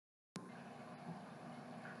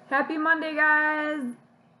Happy Monday, guys!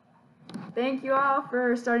 Thank you all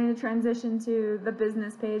for starting to transition to the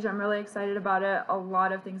business page. I'm really excited about it. A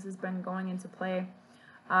lot of things has been going into play.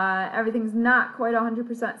 Everything's not quite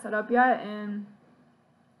 100% set up yet, and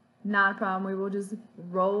not a problem. We will just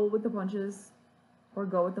roll with the punches or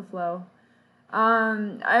go with the flow.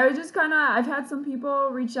 I've had some people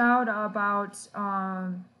reach out about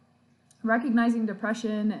recognizing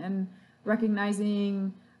depression and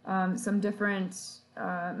recognizing some different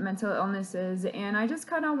mental illnesses, and I just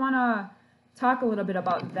kind of want to talk a little bit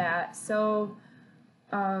about that. So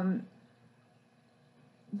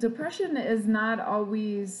depression is not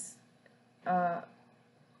always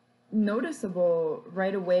noticeable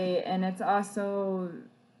right away, and it's also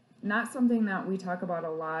not something that we talk about a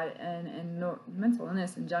lot, and mental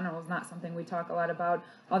illness in general is not something we talk a lot about,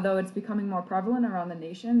 although it's becoming more prevalent around the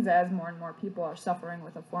nations as more and more people are suffering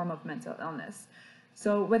with a form of mental illness.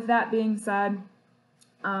 So with that being said,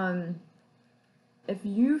 if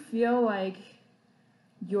you feel like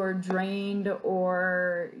you're drained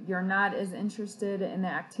or you're not as interested in the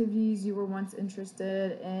activities you were once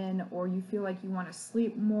interested in, or you feel like you want to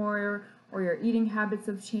sleep more, or your eating habits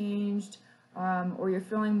have changed, or you're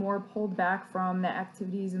feeling more pulled back from the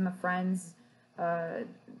activities and the friends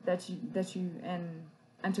that you and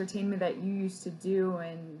entertainment that you used to do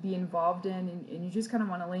and be involved in, and you just kind of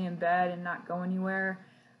want to lay in bed and not go anywhere,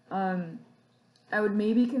 I would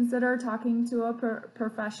maybe consider talking to a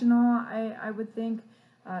professional. I would think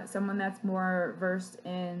someone that's more versed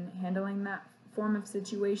in handling that form of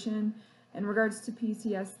situation. In regards to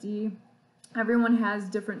PTSD, everyone has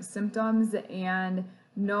different symptoms, and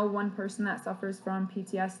no one person that suffers from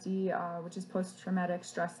PTSD, which is post-traumatic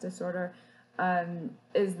stress disorder,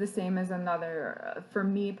 is the same as another. For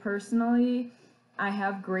me personally, I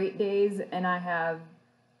have great days and I have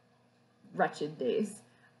wretched days.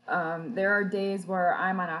 There are days where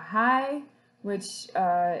I'm on a high, which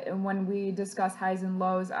when we discuss highs and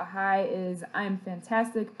lows, a high is I'm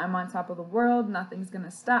fantastic, I'm on top of the world, nothing's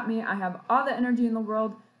gonna stop me, I have all the energy in the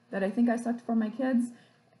world that I think I sucked from my kids,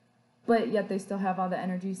 but yet they still have all the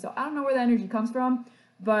energy. So I don't know where the energy comes from,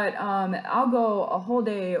 but I'll go a whole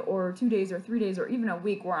day or 2 days or 3 days or even a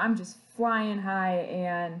week where I'm just flying high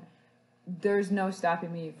and there's no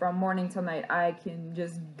stopping me. From morning till night, I can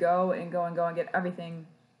just go and go and go and get everything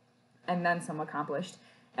and then some accomplished.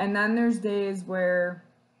 And then there's days where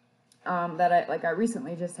that I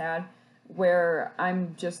recently just had, where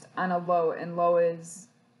I'm just on a low, and low is,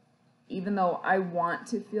 even though I want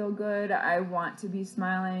to feel good, I want to be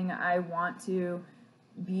smiling, I want to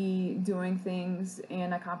be doing things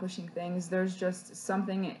and accomplishing things, there's just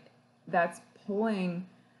something that's pulling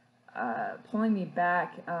me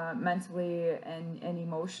back mentally and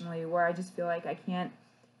emotionally, where I just feel like I can't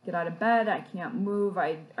get out of bed, I can't move,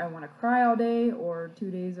 I want to cry all day or 2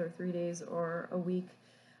 days or 3 days or a week.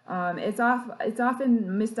 It's often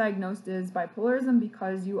misdiagnosed as bipolarism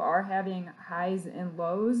because you are having highs and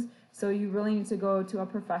lows, so you really need to go to a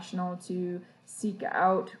professional to seek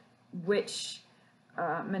out which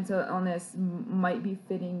mental illness might be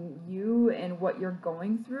fitting you and what you're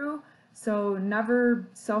going through. So never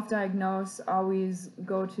self-diagnose, always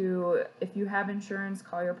go to, if you have insurance,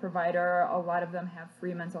 call your provider. A lot of them have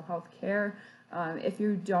free mental health care. If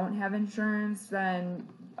you don't have insurance, then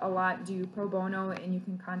a lot do pro bono, and you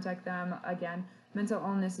can contact them. Again, mental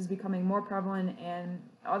illness is becoming more prevalent, and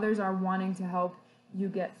others are wanting to help you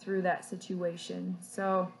get through that situation.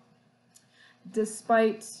 So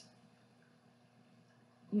despite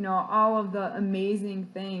all of the amazing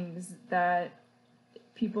things that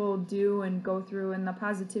people do and go through, and the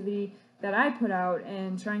positivity that I put out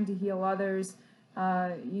and trying to heal others,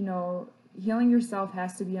 healing yourself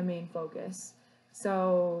has to be a main focus.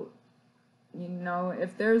 So,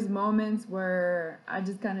 if there's moments where I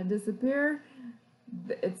just kind of disappear,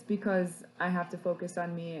 it's because I have to focus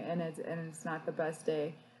on me, and it's not the best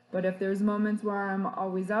day. But if there's moments where I'm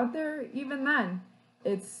always out there, even then,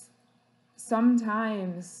 it's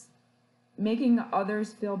sometimes making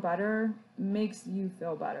others feel better makes you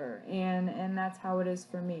feel better, and that's how it is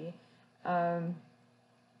for me. And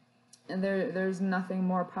there's nothing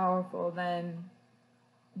more powerful than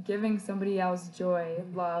giving somebody else joy,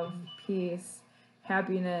 love, peace,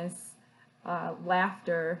 happiness,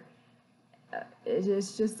 laughter.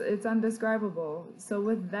 It's undescribable. So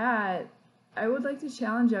with that, I would like to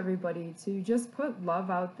challenge everybody to just put love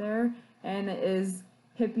out there, and as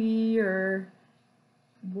hippie or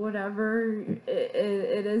whatever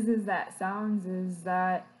it is that sounds, is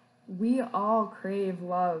that we all crave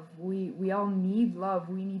love. We all need love.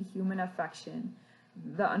 We need human affection.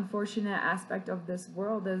 The unfortunate aspect of this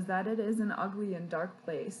world is that it is an ugly and dark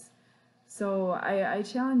place. So I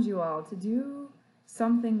challenge you all to do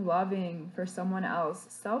something loving for someone else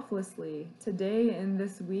selflessly today and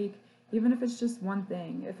this week, even if it's just one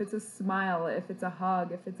thing. If it's a smile, if it's a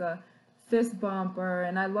hug, if it's a fist bump, or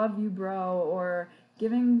an I love you, bro, or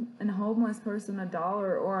giving a homeless person $1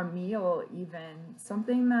 or a meal, even.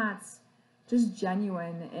 Something that's just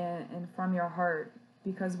genuine and from your heart,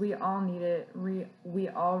 because we all need it, we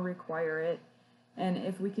all require it. And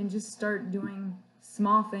if we can just start doing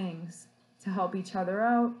small things to help each other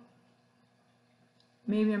out,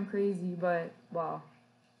 maybe I'm crazy, but, well,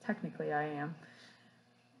 technically I am.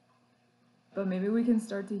 But maybe we can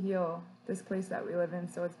start to heal this place that we live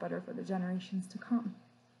in so it's better for the generations to come.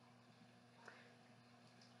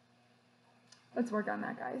 Let's work on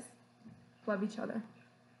that, guys. Love each other.